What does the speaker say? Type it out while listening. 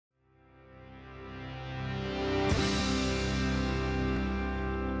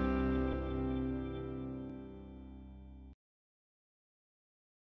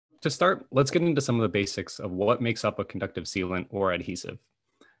To start, let's get into some of the basics of what makes up a conductive sealant or adhesive.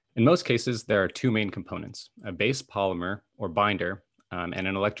 In most cases, there are two main components, a base polymer or binder and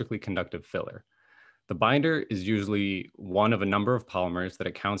an electrically conductive filler. The binder is usually one of a number of polymers that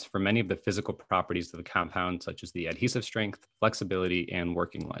accounts for many of the physical properties of the compound, such as the adhesive strength, flexibility, and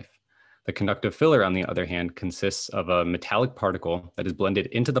working life. The conductive filler, on the other hand, consists of a metallic particle that is blended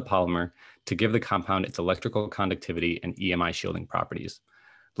into the polymer to give the compound its electrical conductivity and EMI shielding properties.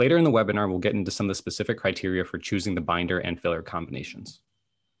 Later in the webinar, we'll get into some of the specific criteria for choosing the binder and filler combinations.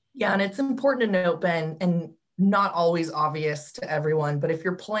 Yeah, and it's important to note, Ben, and not always obvious to everyone, but if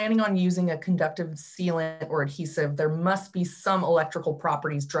you're planning on using a conductive sealant or adhesive, there must be some electrical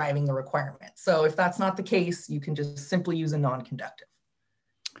properties driving the requirement. So if that's not the case, you can just simply use a non-conductive.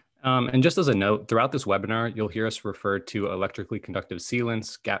 And just as a note, throughout this webinar, you'll hear us refer to electrically conductive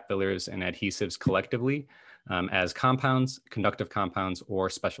sealants, gap fillers, and adhesives collectively as compounds, conductive compounds, or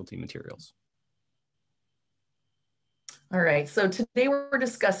specialty materials. All right, so today we're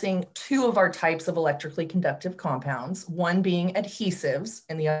discussing two of our types of electrically conductive compounds, one being adhesives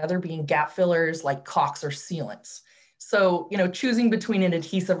and the other being gap fillers like caulks or sealants. So, choosing between an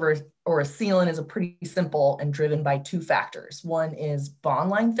adhesive or a sealant is a pretty simple and driven by two factors. One is bond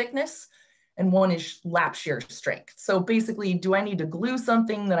line thickness and one is lap shear strength. So basically, do I need to glue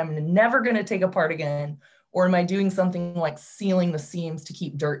something that I'm never going to take apart again? Or am I doing something like sealing the seams to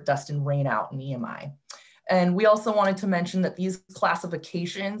keep dirt, dust, and rain out in EMI? And we also wanted to mention that these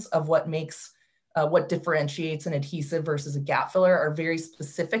classifications of what differentiates an adhesive versus a gap filler are very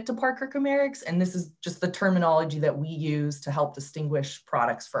specific to Parker Chomerics. And this is just the terminology that we use to help distinguish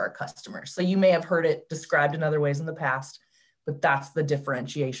products for our customers. So you may have heard it described in other ways in the past, but that's the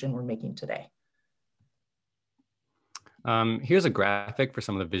differentiation we're making today. Here's a graphic for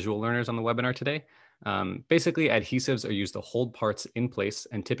some of the visual learners on the webinar today. Basically, adhesives are used to hold parts in place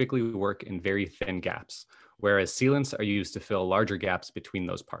and typically work in very thin gaps, whereas sealants are used to fill larger gaps between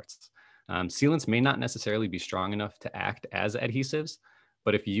those parts. Sealants may not necessarily be strong enough to act as adhesives,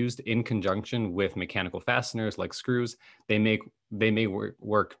 but if used in conjunction with mechanical fasteners like screws, they may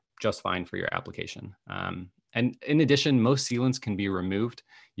work just fine for your application. And in addition, most sealants can be removed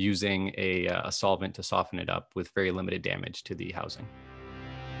using a solvent to soften it up with very limited damage to the housing.